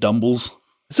you, dead Dumbles.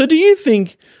 So do you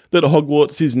think that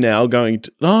Hogwarts is now going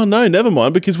to... Oh, no, never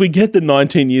mind, because we get the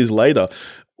 19 years later.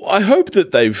 I hope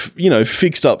that they've,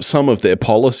 fixed up some of their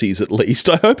policies at least.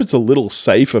 I hope it's a little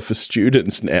safer for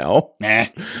students now. Nah.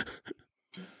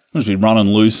 Must be running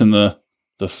loose in the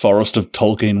forest of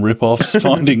Tolkien ripoffs,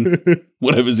 finding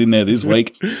whatever's in there this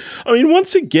week. I mean,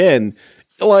 once again,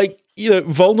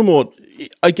 Voldemort,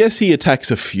 I guess he attacks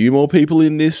a few more people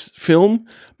in this film,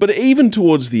 but even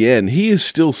towards the end, he is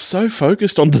still so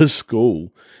focused on the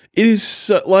school. It is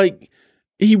so,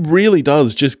 he really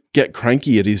does just get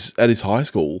cranky at his high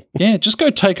school. Yeah, just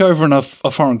go take over in a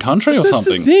foreign country or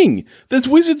something. That's the thing. There's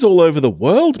wizards all over the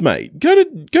world, mate. Go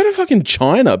to fucking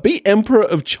China. Be Emperor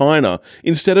of China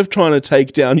instead of trying to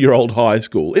take down your old high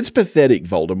school. It's pathetic,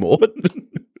 Voldemort.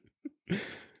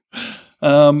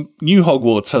 New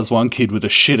Hogwarts has one kid with a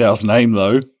shithouse name,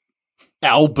 though.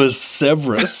 Albus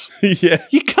Severus. Yeah.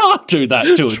 You can't do that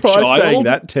to a Try child. saying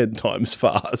that 10 times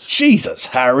fast. Jesus,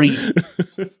 Harry.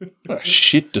 What a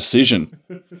shit decision.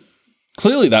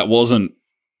 Clearly that wasn't,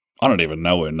 I don't even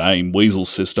know her name, Weasel's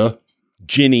sister.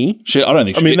 Ginny. I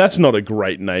mean, that's not a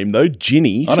great name, though.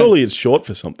 Ginny. Surely it's short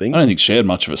for something. I don't think she had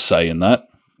much of a say in that.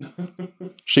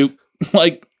 She,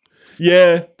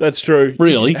 Yeah, that's true.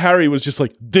 Really? Harry was just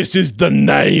like, this is the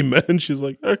name. And she's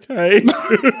like, okay.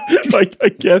 I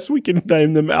guess we can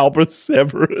name them Albus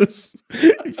Severus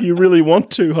if you really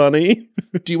want to, honey.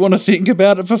 Do you want to think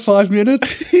about it for 5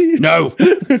 minutes? No.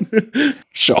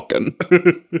 Shocking.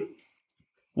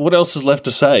 What else is left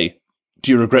to say?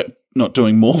 Do you regret not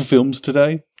doing more films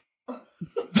today?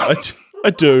 I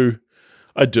do.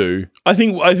 I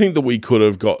think that we could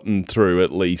have gotten through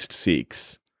at least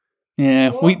 6.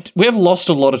 Yeah, we have lost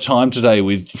a lot of time today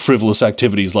with frivolous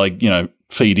activities like,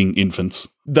 feeding infants.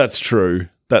 That's true.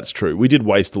 We did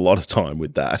waste a lot of time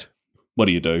with that. What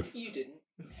do? You didn't.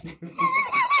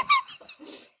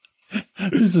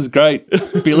 This is great.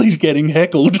 Billy's getting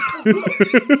heckled.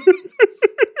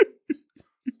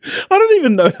 I don't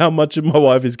even know how much of my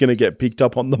wife is going to get picked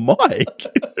up on the mic.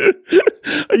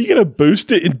 Are you going to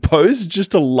boost it in post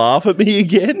just to laugh at me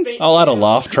again? I'll add a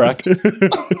laugh track. You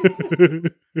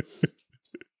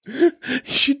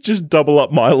should just double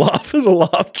up my laugh as a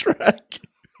laugh track.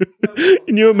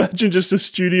 Can you imagine just a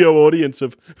studio audience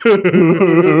of...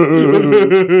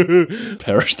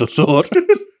 Perish the thought.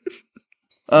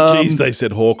 Jeez, they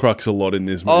said Horcrux a lot in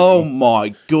this movie. Oh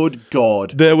my good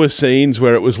God. There were scenes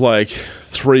where it was like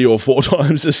 3 or 4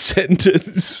 times a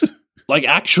sentence.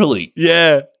 Actually.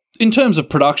 Yeah. In terms of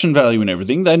production value and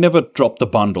everything, they never dropped the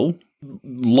bundle.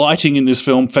 Lighting in this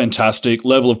film, fantastic.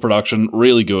 Level of production,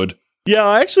 really good. Yeah,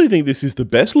 I actually think this is the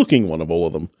best looking one of all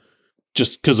of them.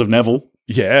 Just because of Neville?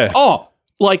 Yeah. Oh,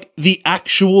 the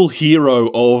actual hero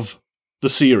of the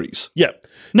series. Yeah.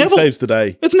 Neville saves the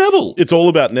day. It's Neville. It's all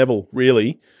about Neville,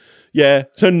 really. Yeah.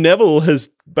 So Neville has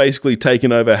basically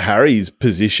taken over Harry's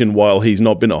position while he's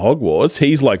not been at Hogwarts.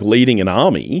 He's leading an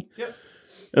army. Yep.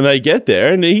 And they get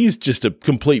there and he's just a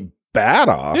complete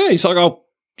badass. Yeah, he's like,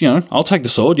 I'll take the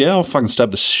sword. Yeah, I'll fucking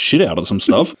stab the shit out of some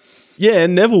stuff. Yeah,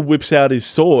 and Neville whips out his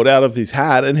sword out of his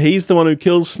hat and he's the one who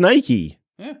kills Snakey.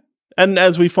 Yeah. And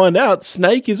as we find out,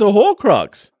 Snake is a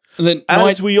Horcrux. And then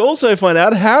we also find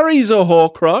out, Harry's a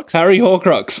Horcrux. Harry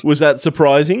Horcrux. Was that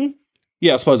surprising?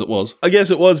 Yeah, I suppose it was. I guess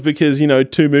it was because,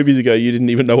 2 movies ago, you didn't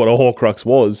even know what a Horcrux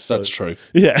was. So. That's true.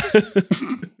 Yeah.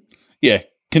 Yeah,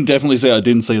 can definitely say I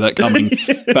didn't see that coming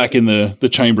back in the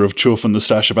Chamber of Chuff and the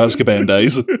Stash of Azkaban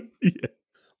days. Yeah.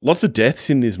 Lots of deaths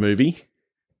in this movie.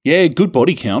 Yeah, good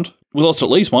body count. We lost at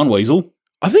least one Weasel.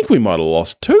 I think we might have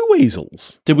lost 2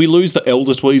 weasels. Did we lose the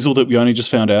eldest weasel that we only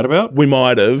just found out about? We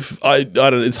might have. I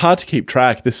don't know. It's hard to keep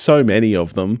track. There's so many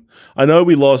of them. I know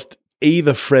we lost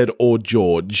either Fred or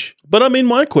George. But I mean,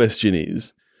 my question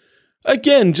is,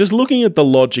 again, just looking at the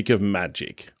logic of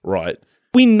magic, right?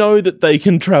 We know that they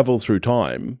can travel through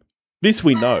time. This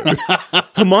we know.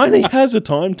 Hermione has a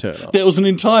time turner. There was an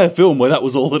entire film where that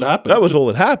was all that happened. That was all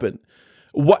that happened.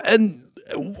 Why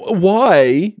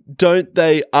don't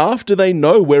they, after they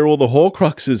know where all the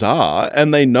Horcruxes are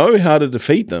and they know how to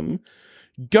defeat them,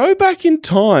 go back in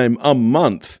time a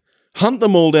month, hunt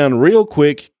them all down real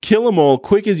quick, kill them all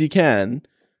quick as you can?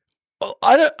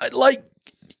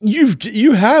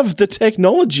 You have the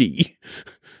technology.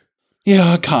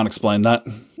 Yeah, I can't explain that.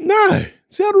 No,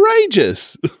 it's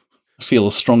outrageous. I feel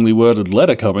a strongly worded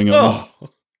letter coming on. Oh,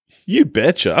 you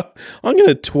betcha. I'm going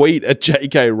to tweet at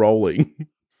J.K. Rowling.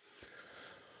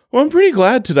 Well, I'm pretty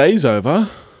glad today's over.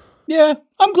 Yeah,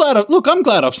 I'm glad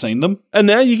I've seen them. And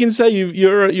now you can say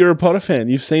you're a Potter fan.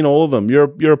 You've seen all of them. You're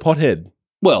a pothead.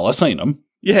 Well, I've seen them.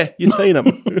 Yeah, you've seen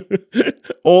them.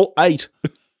 All 8.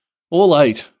 All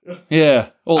 8. Yeah,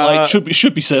 all 8.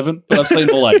 Should be 7, but I've seen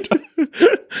all 8.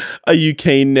 Are you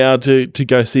keen now to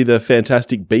go see the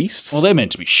Fantastic Beasts? Well, they're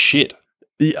meant to be shit.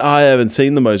 I haven't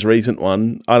seen the most recent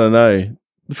one. I don't know.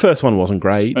 The first one wasn't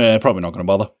great. Yeah, probably not going to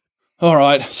bother. All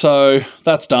right, so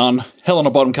that's done.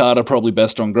 Helena Bonham Carter, probably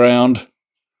best on ground.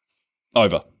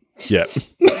 Over. Yeah.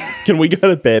 Can we go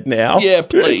to bed now? Yeah,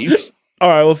 please. All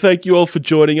right, well, thank you all for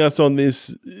joining us on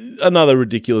this, another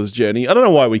ridiculous journey. I don't know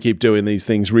why we keep doing these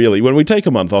things, really. When we take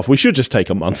a month off, we should just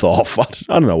take a month off. I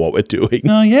don't know what we're doing.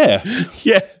 Oh, yeah.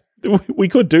 Yeah, we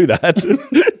could do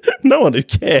that. No one would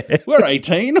care. We're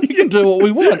 18. We can do what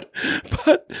we want.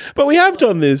 But we have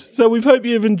done this, so we hope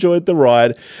you've enjoyed the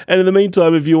ride. And in the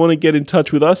meantime, if you want to get in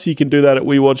touch with us, you can do that at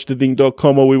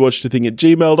wewatchedathing.com or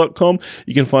wewatchedathing@gmail.com.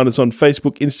 You can find us on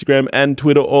Facebook, Instagram, and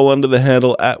Twitter, all under the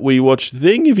handle at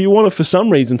wewatchthething. If you want to, for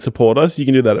some reason, support us, you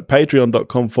can do that at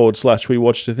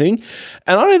patreon.com/wewatchthething.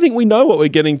 And I don't think we know what we're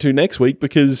getting to next week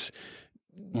because,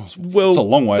 well, it's a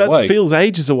long way away. That feels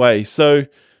ages away. So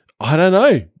I don't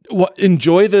know.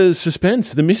 Enjoy the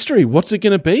suspense, the mystery. What's it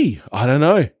going to be? I don't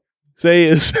know. See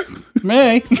you.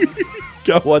 Me.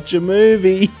 Go watch a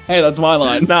movie. Hey, that's my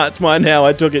line. Nah, it's mine now.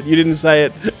 I took it. You didn't say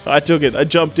it. I took it. I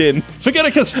jumped in.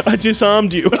 Forgeticus. I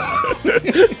disarmed you.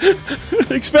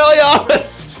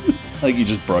 Expelliarmus. I think you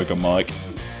just broke a mic.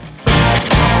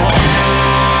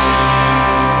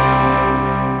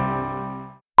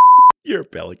 You're a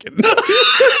pelican.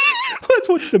 Let's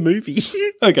watch the movie.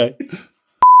 Okay.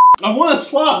 I want a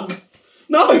slug.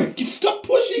 No, stop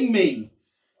pushing me.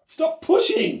 Stop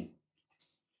pushing.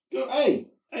 Go, hey,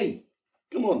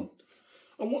 come on.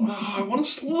 I want a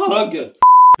slug.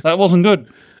 That wasn't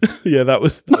good. Yeah, that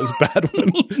was a bad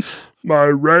one. My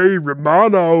Ray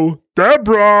Romano,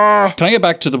 Deborah. Can I get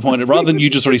back to the point? Rather than you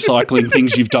just recycling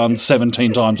things you've done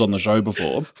 17 times on the show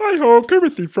before. Hi ho,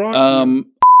 Timothy Frog.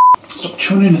 Stop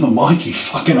tuning into the mic, you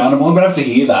fucking animal. I'm going to have to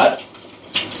hear that.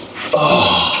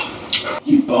 Oh,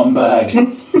 you bum bag.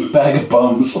 You bag of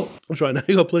bums. That's right, now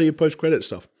you got plenty of post-credit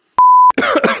stuff.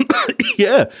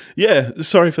 Yeah.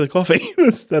 Sorry for the coffee.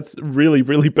 That's really,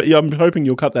 but yeah, I'm hoping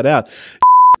you'll cut that out.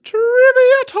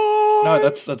 Trivia time. No,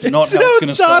 that's not how it's going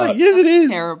to start. Yes, it is.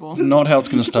 Terrible. It's not how it's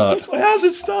going to start. How's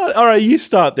it start? All right, you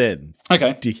start then.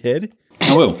 Okay. Dickhead.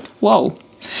 I will. Whoa.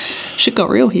 Shit got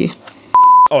real here.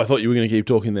 Oh, I thought you were going to keep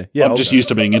talking there. Yeah, I'm just used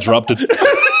to being interrupted.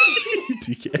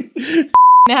 Dickhead.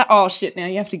 Now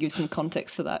you have to give some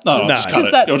context for that. No, I'll just cut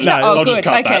it. I'll just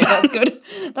cut okay, that. that's good.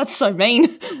 That's so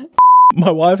mean. My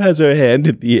wife has her hand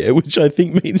in the air, which I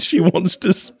think means she wants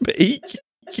to speak.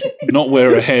 Not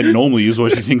where her hand normally is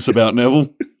what she thinks about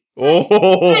Neville.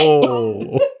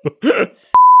 Oh.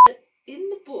 In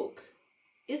the book,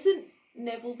 isn't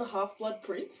Neville the Half-Blood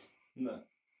Prince? No.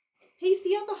 He's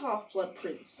the other Half-Blood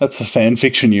Prince. That's the fan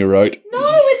fiction you wrote. No,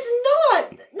 it's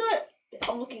not. No,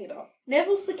 I'm looking it up.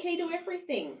 Neville's the key to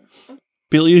everything.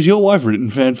 Billy, has your wife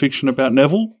written fan fiction about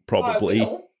Neville? Probably. I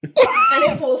will.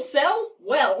 And it will sell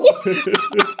well.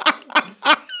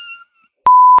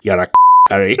 You're a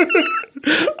Harry.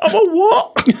 I'm a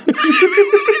what?